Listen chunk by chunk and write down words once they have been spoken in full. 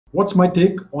What's my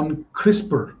take on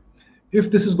CRISPR? If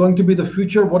this is going to be the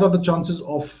future, what are the chances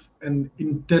of an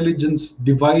intelligence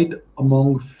divide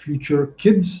among future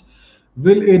kids?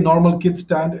 Will a normal kid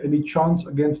stand any chance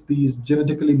against these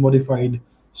genetically modified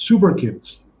super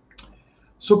kids?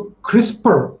 So,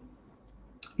 CRISPR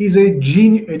is a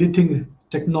gene editing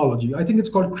technology. I think it's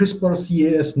called CRISPR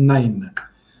Cas9.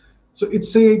 So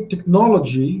it's a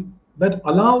technology that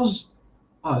allows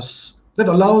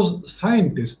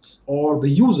scientists or the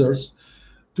users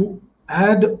to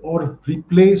add or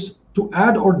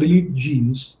delete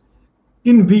genes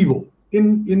in vivo,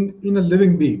 in a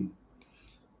living being.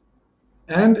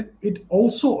 And it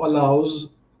also allows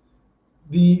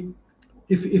the,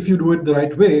 if you do it the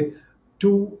right way,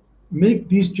 to make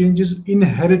these changes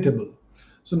inheritable.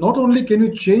 So not only can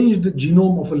you change the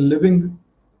genome of a living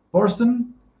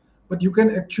person, but you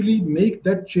can actually make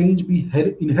that change be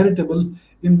inheritable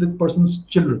in the person's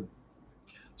children.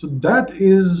 So that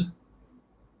is,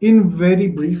 in very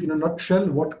brief, in a nutshell,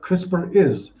 what CRISPR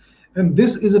is. And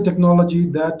this is a technology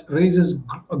that raises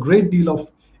a great deal of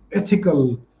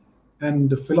ethical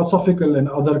and philosophical and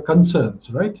other concerns,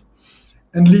 right?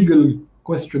 And legal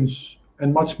questions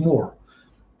and much more.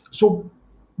 So,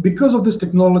 because of this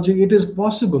technology, it is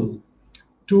possible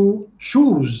to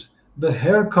choose the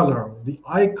hair color, the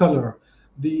eye color,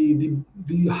 the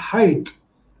height,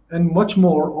 and much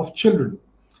more of children.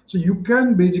 So you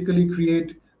can basically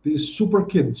create these super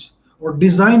kids or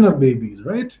designer babies,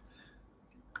 right?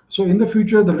 So in the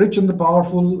future, the rich and the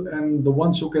powerful and the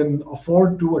ones who can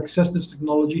afford to access this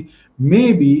technology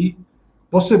may be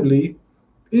possibly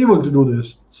able to do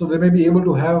this. So they may be able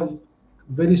to have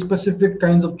very specific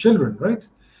kinds of children, right?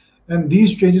 And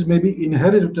these changes may be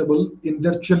inheritable in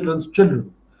their children's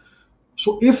children.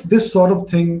 So if this sort of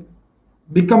thing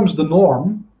becomes the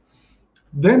norm,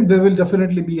 then there will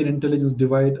definitely be an intelligence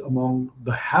divide among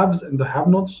the haves and the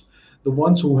have-nots, the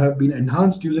ones who have been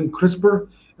enhanced using CRISPR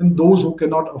and those who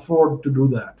cannot afford to do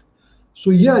that. So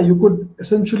yeah, you could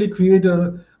essentially create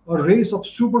a race of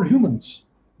superhumans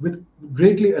with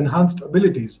greatly enhanced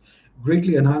abilities,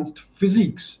 greatly enhanced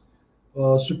physiques,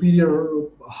 superior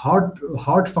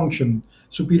heart function,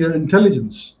 superior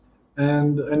intelligence,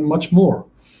 and much more.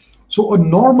 So a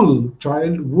normal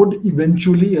child would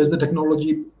eventually, as the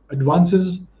technology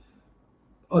advances,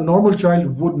 a normal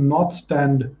child would not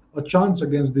stand a chance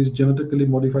against these genetically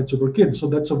modified super kids. So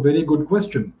that's a very good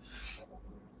question.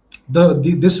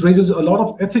 This raises a lot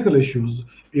of ethical issues.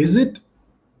 Is it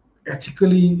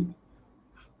ethically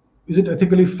is it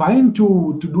ethically fine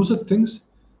to do such things?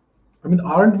 I mean,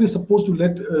 aren't we supposed to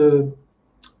let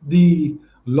the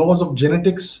laws of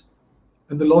genetics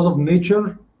and the laws of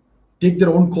nature take their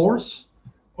own course,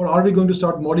 or are we going to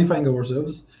start modifying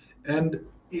ourselves? And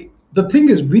the thing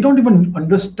is, we don't even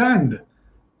understand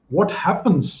what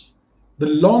happens, the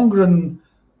long run,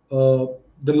 uh,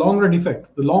 the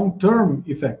long term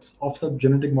effects of such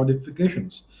genetic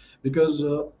modifications, because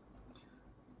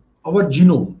our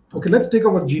genome. Okay, let's take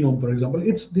our genome for example.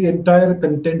 It's the entire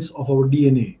contents of our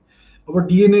DNA. Our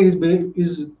DNA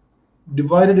is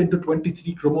divided into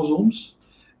 23 chromosomes,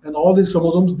 and all these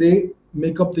chromosomes, they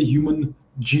make up the human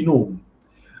genome.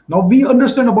 Now we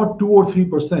understand about 2 or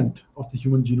 3% of the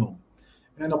human genome,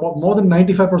 and about more than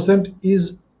 95%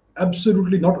 is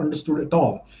absolutely not understood at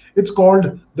all. It's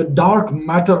called the dark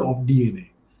matter of DNA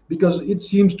because it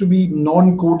seems to be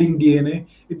non-coding DNA.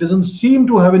 It doesn't seem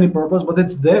to have any purpose, but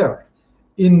it's there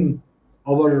in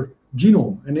our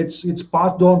genome, and it's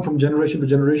passed on from generation to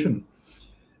generation.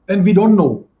 And we don't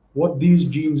know what these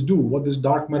genes do, what this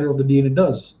dark matter of the DNA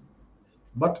does.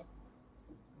 But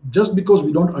just because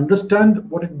we don't understand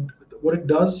what it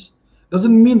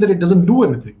doesn't mean that it doesn't do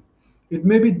anything. It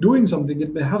may be doing something.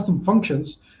 It may have some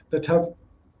functions that have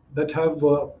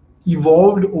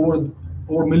evolved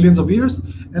over millions of years,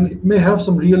 and it may have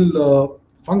some real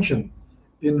function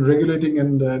in regulating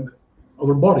and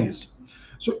our bodies.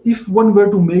 So if one were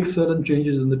to make certain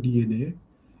changes in the DNA,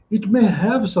 it may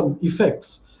have some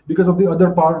effects because of the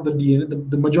other part of the DNA,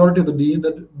 the majority of the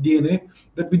DNA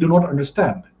that we do not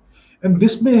understand. And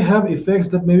this may have effects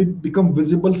that may become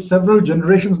visible several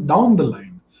generations down the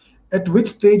line, at which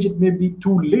stage it may be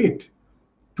too late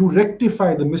to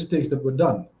rectify the mistakes that were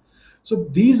done. So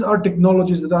these are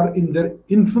technologies that are in their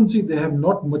infancy. They have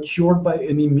not matured by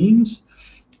any means.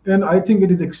 And I think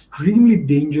it is extremely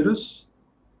dangerous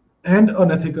and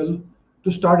unethical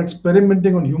to start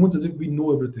experimenting on humans as if we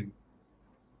know everything,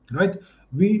 right?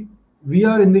 We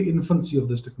are in the infancy of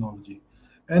this technology,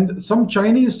 and some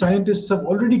Chinese scientists have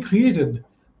already created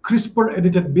CRISPR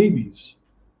edited babies,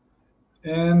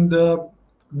 and the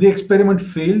experiment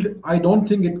failed. I don't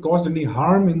think it caused any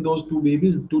harm in those two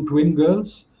babies, two twin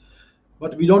girls,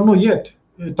 but we don't know yet.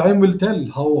 Time will tell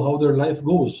how their life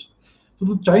goes. So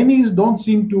the Chinese don't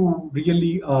seem to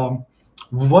really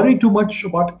worry too much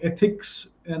about ethics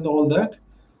and all that.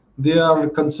 They are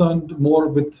concerned more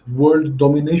with world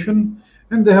domination,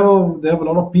 and they have a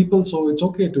lot of people, so it's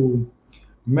okay to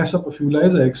mess up a few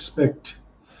lives, I expect.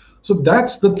 So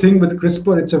that's the thing with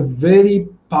CRISPR. It's a very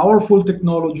powerful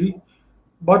technology,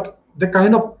 but the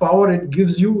kind of power it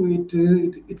gives you,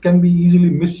 it can be easily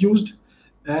misused,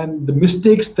 and the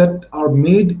mistakes that are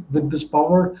made with this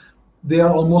power, they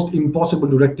are almost impossible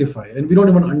to rectify, and we don't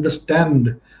even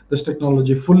understand this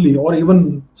technology fully or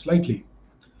even slightly.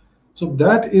 So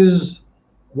that is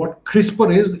what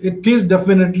CRISPR is. It is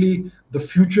definitely the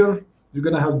future. You're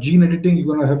going to have gene editing, you're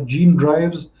going to have gene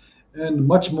drives, and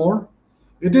much more.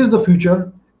 It is the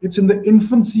future. It's in the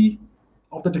infancy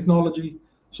of the technology.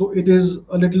 So it is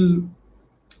a little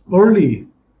early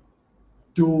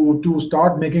to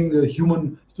start making a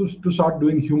human to start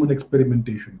doing human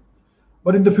experimentation.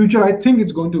 But in the future, I think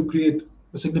it's going to create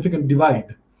a significant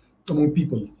divide among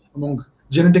people, among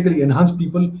genetically enhanced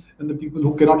people and the people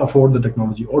who cannot afford the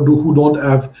technology or who don't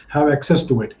have access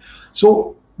to it.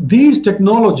 So these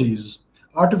technologies,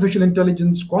 artificial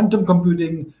intelligence, quantum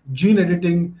computing, gene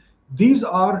editing, these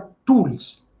are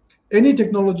tools. Any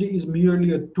technology is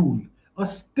merely a tool. A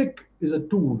stick is a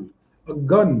tool. A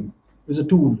gun is a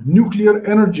tool. Nuclear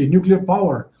energy, nuclear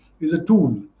power is a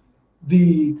tool.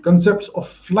 The concepts of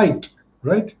flight,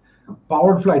 right?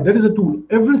 Powered flight, that is a tool.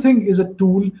 Everything is a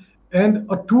tool, and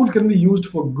a tool can be used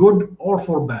for good or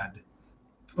for bad.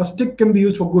 A stick can be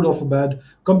used for good or for bad.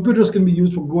 Computers can be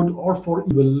used for good or for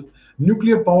evil.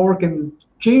 Nuclear power can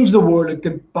change the world. It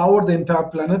can power the entire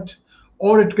planet,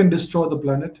 or it can destroy the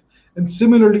planet. And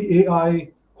similarly, AI,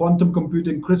 quantum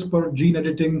computing, CRISPR, gene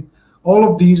editing, all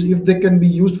of these, if they can be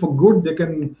used for good, they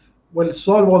can, well,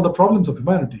 solve all the problems of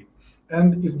humanity.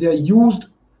 And if they are used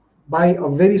by a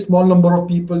very small number of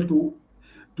people to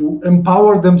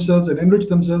empower themselves and enrich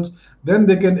themselves, then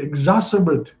they can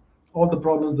exacerbate all the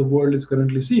problems the world is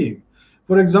currently seeing.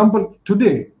 For example,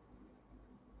 today,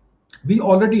 we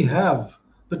already have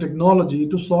the technology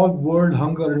to solve world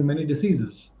hunger and many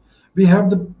diseases. We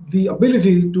have the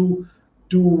ability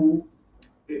to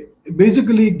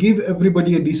basically give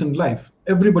everybody a decent life,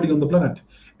 everybody on the planet.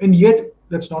 And yet,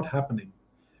 that's not happening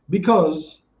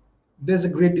because there's a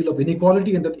great deal of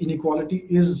inequality, and that inequality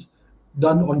is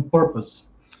done on purpose.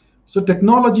 So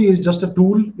technology is just a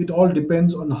tool. It all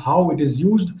depends on how it is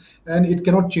used, and it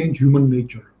cannot change human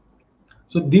nature.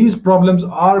 So these problems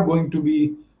are going to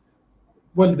be,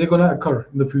 well, they're going to occur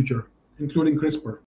in the future, including CRISPR.